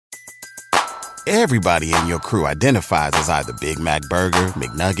Everybody in your crew identifies as either Big Mac Burger,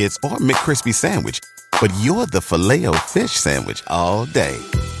 McNuggets, or McCrispy Sandwich. But you're the Filet-O-Fish Sandwich all day.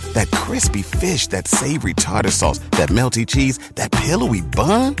 That crispy fish, that savory tartar sauce, that melty cheese, that pillowy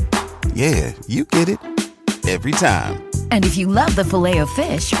bun. Yeah, you get it. Every time. And if you love the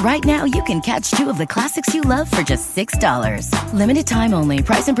Filet-O-Fish, right now you can catch two of the classics you love for just $6. Limited time only.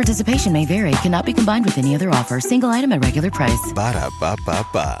 Price and participation may vary. Cannot be combined with any other offer. Single item at regular price.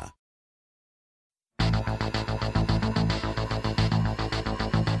 Ba-da-ba-ba-ba.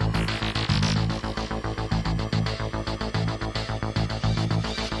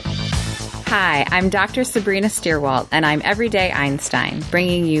 Hi, I'm Dr. Sabrina Stierwalt, and I'm Everyday Einstein,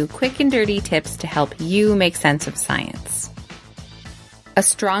 bringing you quick and dirty tips to help you make sense of science. A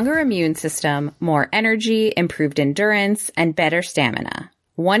stronger immune system, more energy, improved endurance, and better stamina.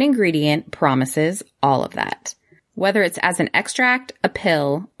 One ingredient promises all of that. Whether it's as an extract, a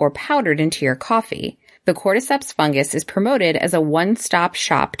pill, or powdered into your coffee, the cordyceps fungus is promoted as a one-stop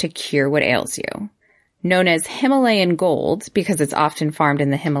shop to cure what ails you. Known as Himalayan gold because it's often farmed in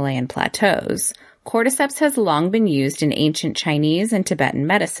the Himalayan plateaus, cordyceps has long been used in ancient Chinese and Tibetan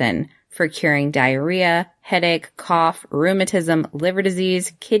medicine for curing diarrhea, headache, cough, rheumatism, liver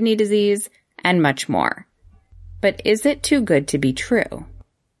disease, kidney disease, and much more. But is it too good to be true?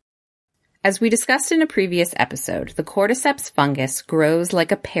 As we discussed in a previous episode, the cordyceps fungus grows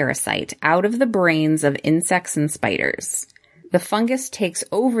like a parasite out of the brains of insects and spiders. The fungus takes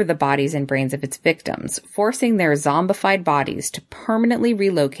over the bodies and brains of its victims, forcing their zombified bodies to permanently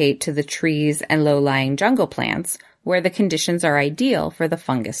relocate to the trees and low-lying jungle plants where the conditions are ideal for the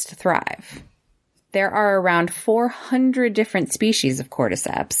fungus to thrive. There are around 400 different species of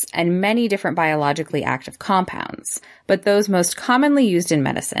cordyceps and many different biologically active compounds, but those most commonly used in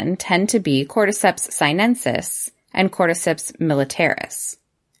medicine tend to be Cordyceps sinensis and Cordyceps militaris.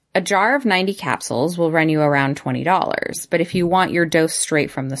 A jar of 90 capsules will run you around $20, but if you want your dose straight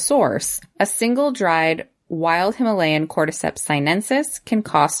from the source, a single dried wild Himalayan Cordyceps sinensis can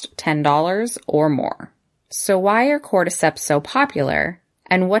cost $10 or more. So why are cordyceps so popular,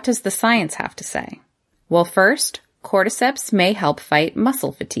 and what does the science have to say? Well, first, cordyceps may help fight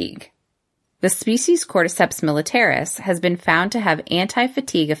muscle fatigue. The species Cordyceps militaris has been found to have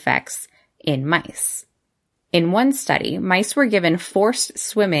anti-fatigue effects in mice. In one study, mice were given forced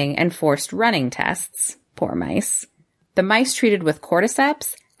swimming and forced running tests. Poor mice. The mice treated with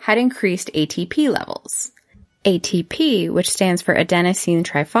cordyceps had increased ATP levels. ATP, which stands for adenosine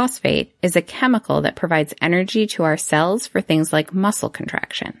triphosphate, is a chemical that provides energy to our cells for things like muscle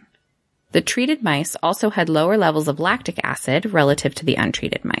contraction. The treated mice also had lower levels of lactic acid relative to the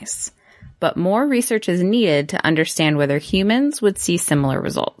untreated mice. But more research is needed to understand whether humans would see similar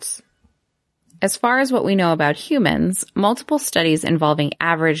results. As far as what we know about humans, multiple studies involving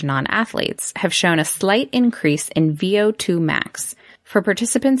average non-athletes have shown a slight increase in VO2 max for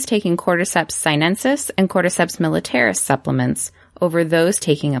participants taking Cordyceps sinensis and Cordyceps militaris supplements over those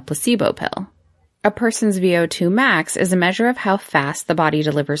taking a placebo pill. A person's VO2 max is a measure of how fast the body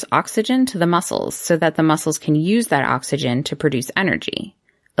delivers oxygen to the muscles so that the muscles can use that oxygen to produce energy.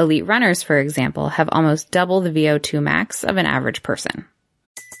 Elite runners, for example, have almost double the VO2 max of an average person.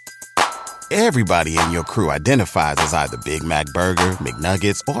 Everybody in your crew identifies as either Big Mac Burger,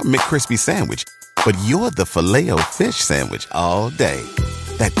 McNuggets, or McCrispy Sandwich. But you're the Filet-O-Fish Sandwich all day.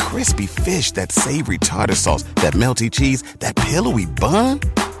 That crispy fish, that savory tartar sauce, that melty cheese, that pillowy bun.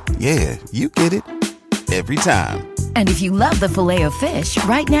 Yeah, you get it. Every time. And if you love the Filet-O-Fish,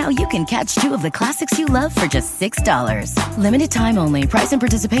 right now you can catch two of the classics you love for just $6. Limited time only. Price and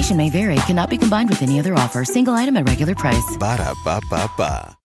participation may vary. Cannot be combined with any other offer. Single item at regular price.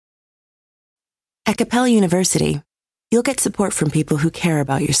 Ba-da-ba-ba-ba. At Capella University, you'll get support from people who care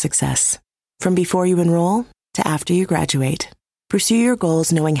about your success. From before you enroll to after you graduate, pursue your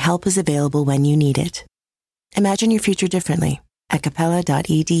goals knowing help is available when you need it. Imagine your future differently at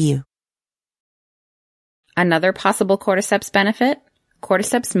capella.edu. Another possible cordyceps benefit?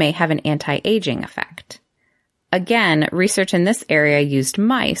 Cordyceps may have an anti-aging effect. Again, research in this area used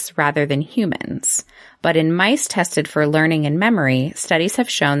mice rather than humans. But in mice tested for learning and memory, studies have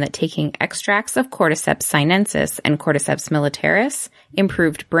shown that taking extracts of Cordyceps sinensis and Cordyceps militaris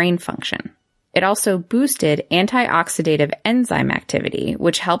improved brain function. It also boosted antioxidative enzyme activity,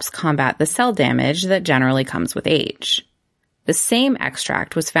 which helps combat the cell damage that generally comes with age. The same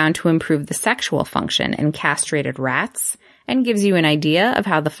extract was found to improve the sexual function in castrated rats and gives you an idea of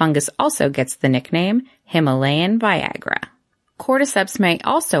how the fungus also gets the nickname Himalayan Viagra. Cordyceps may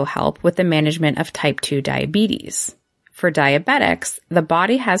also help with the management of type 2 diabetes. For diabetics, the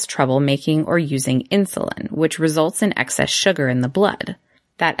body has trouble making or using insulin, which results in excess sugar in the blood.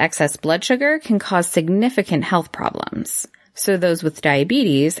 That excess blood sugar can cause significant health problems. So those with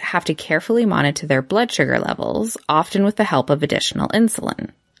diabetes have to carefully monitor their blood sugar levels, often with the help of additional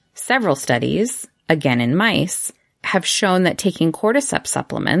insulin. Several studies, again in mice, have shown that taking cordyceps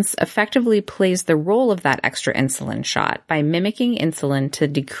supplements effectively plays the role of that extra insulin shot by mimicking insulin to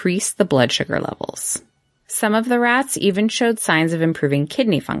decrease the blood sugar levels. Some of the rats even showed signs of improving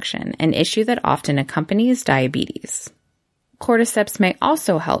kidney function, an issue that often accompanies diabetes. Cordyceps may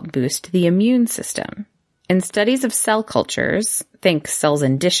also help boost the immune system. In studies of cell cultures, think cells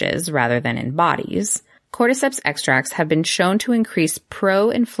in dishes rather than in bodies, cordyceps extracts have been shown to increase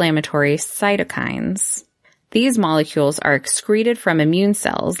pro-inflammatory cytokines. These molecules are excreted from immune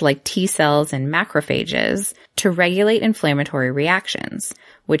cells like T cells and macrophages to regulate inflammatory reactions,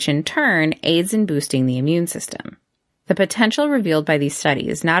 which in turn aids in boosting the immune system. The potential revealed by these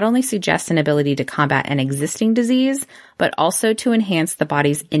studies not only suggests an ability to combat an existing disease, but also to enhance the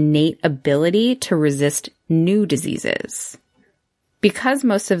body's innate ability to resist new diseases. Because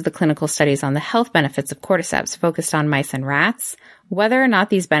most of the clinical studies on the health benefits of cordyceps focused on mice and rats, whether or not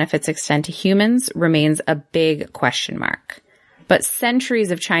these benefits extend to humans remains a big question mark. But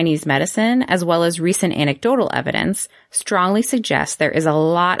centuries of Chinese medicine, as well as recent anecdotal evidence, strongly suggest there is a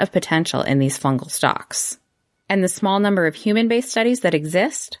lot of potential in these fungal stocks. And the small number of human-based studies that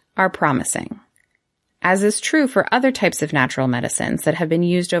exist are promising. As is true for other types of natural medicines that have been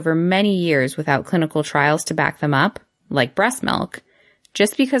used over many years without clinical trials to back them up, like breast milk,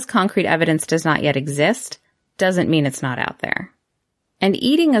 just because concrete evidence does not yet exist doesn't mean it's not out there. And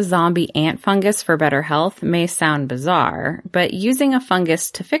eating a zombie ant fungus for better health may sound bizarre, but using a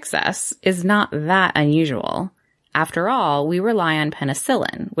fungus to fix us is not that unusual. After all, we rely on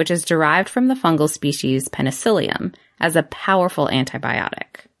penicillin, which is derived from the fungal species Penicillium, as a powerful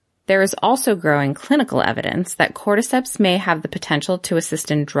antibiotic. There is also growing clinical evidence that cordyceps may have the potential to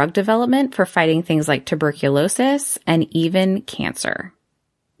assist in drug development for fighting things like tuberculosis and even cancer.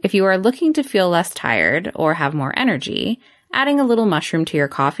 If you are looking to feel less tired or have more energy, adding a little mushroom to your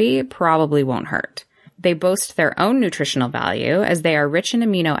coffee probably won't hurt. They boast their own nutritional value as they are rich in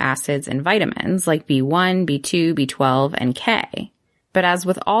amino acids and vitamins like B1, B2, B12, and K. But as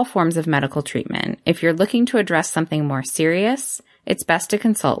with all forms of medical treatment, if you're looking to address something more serious, it's best to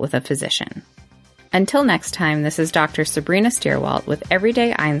consult with a physician. Until next time, this is Dr. Sabrina Stierwalt with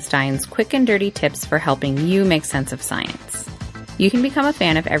Everyday Einstein's quick and dirty tips for helping you make sense of science. You can become a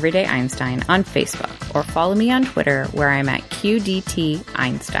fan of Everyday Einstein on Facebook or follow me on Twitter where I'm at QDT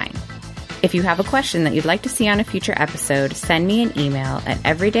Einstein. If you have a question that you'd like to see on a future episode, send me an email at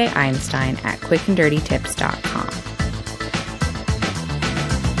everydayeinstein@quickanddirtytips.com.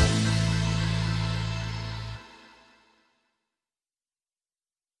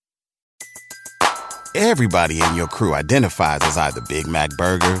 Everybody in your crew identifies as either Big Mac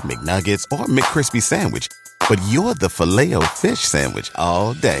Burger, McNuggets, or McCrispy Sandwich. But you're the Filet-O-Fish Sandwich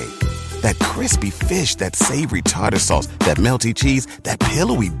all day. That crispy fish, that savory tartar sauce, that melty cheese, that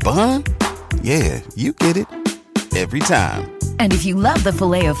pillowy bun. Yeah, you get it. Every time. And if you love the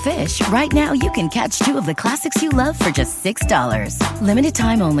Filet-O-Fish, right now you can catch two of the classics you love for just $6. Limited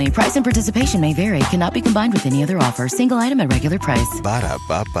time only. Price and participation may vary. Cannot be combined with any other offer. Single item at regular price.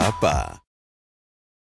 Ba-da-ba-ba-ba.